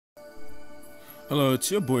Hello,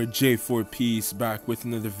 it's your boy J4Peace back with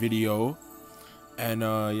another video. And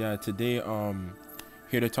yeah, today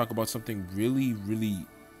here to talk about something really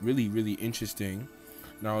interesting.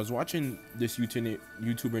 Now I was watching this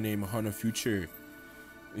YouTuber named Hunter Future.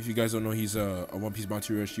 If you guys don't know, he's a One Piece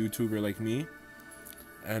Bounty Rush YouTuber like me.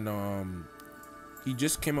 And he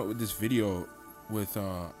just came out with this video with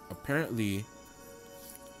apparently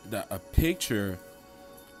a picture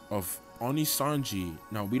of Sanji.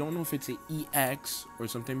 Now we don't know if it's an EX or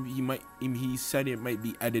something. He said it might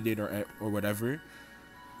be edited or whatever,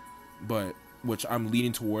 but which I'm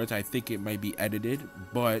leaning towards. I think it might be edited,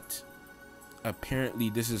 but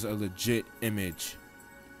apparently this is a legit image,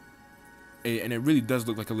 and it really does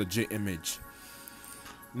look like a legit image.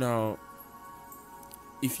 Now,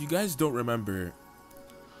 if you guys don't remember,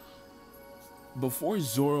 before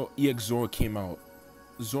EX Zoro came out,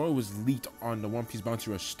 Zoro was leaked on the One Piece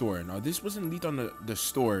Bounty Rush store. Now this wasn't leaked on the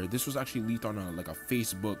store. This was actually leaked on a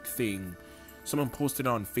Facebook thing. Someone posted it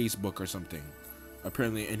on Facebook or something.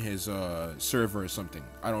 Apparently in his server or something.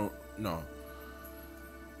 I don't know.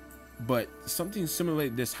 But something similar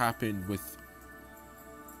like this happened with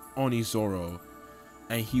Zoro,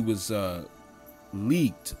 and he was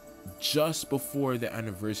leaked just before the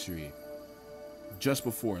anniversary. Just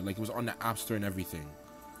before, like it was on the App Store and everything.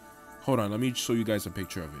 Hold on, let me show you guys a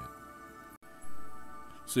picture of it.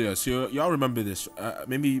 So yeah, so y'all remember this.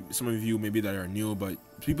 Maybe some of you maybe that are new, but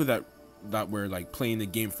people that were like playing the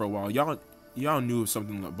game for a while, y'all knew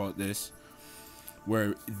something about this,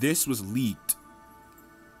 where this was leaked,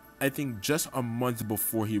 I think just a month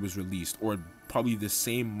before he was released, or probably the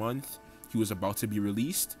same month he was about to be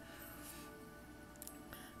released.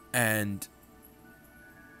 And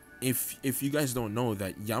if you guys don't know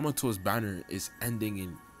that Yamato's banner is ending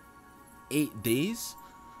in 8 days.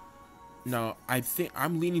 Now I think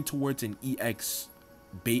I'm leaning towards an EX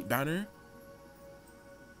bait banner,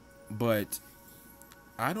 but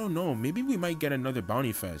I don't know, maybe we might get another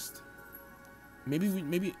bounty fest.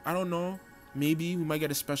 Maybe I don't know, maybe we might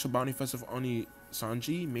get a special bounty fest of Oni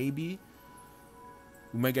Sanji. Maybe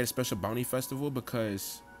we might get a special bounty festival,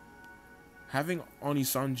 because having Oni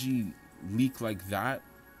Sanji leak like that,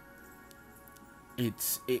 it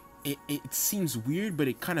seems weird, but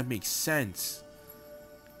it kind of makes sense.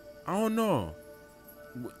 I don't know.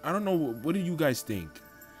 What do you guys think?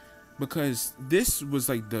 Because this was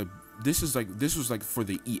like this was like for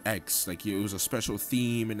the EX, like it was a special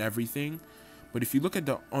theme and everything. But if you look at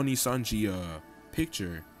the Oni Sanji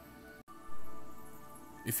picture,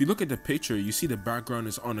 if you look at the picture, you see the background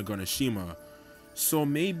is Onigashima. So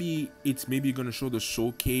maybe it's gonna show the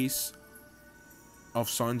showcase of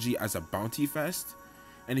Sanji as a bounty fest.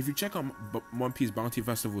 And if you check out One Piece Bounty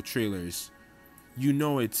Festival trailers, you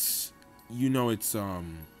know it's they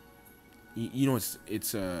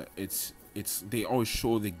always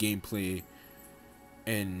show the gameplay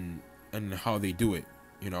and how they do it.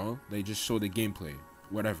 You know, they just show the gameplay,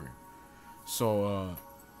 whatever. So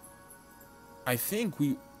I think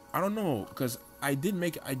I don't know, because I did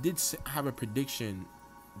have a prediction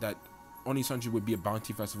that Oni Sanji would be a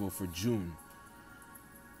bounty festival for June.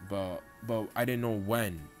 But I didn't know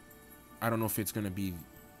when. I don't know if it's gonna be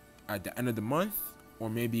at the end of the month, or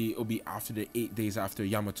maybe it'll be after the 8 days after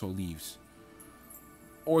Yamato leaves,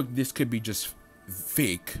 or this could be just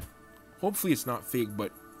fake. Hopefully it's not fake,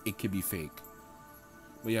 but it could be fake.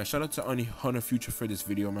 But yeah, shout out to Hunter Future for this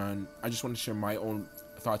video, man. I just want to share my own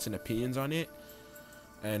thoughts and opinions on it,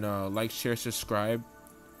 and like, share, subscribe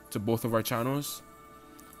to both of our channels.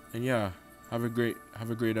 And yeah, have a great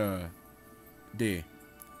day.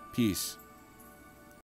 Peace.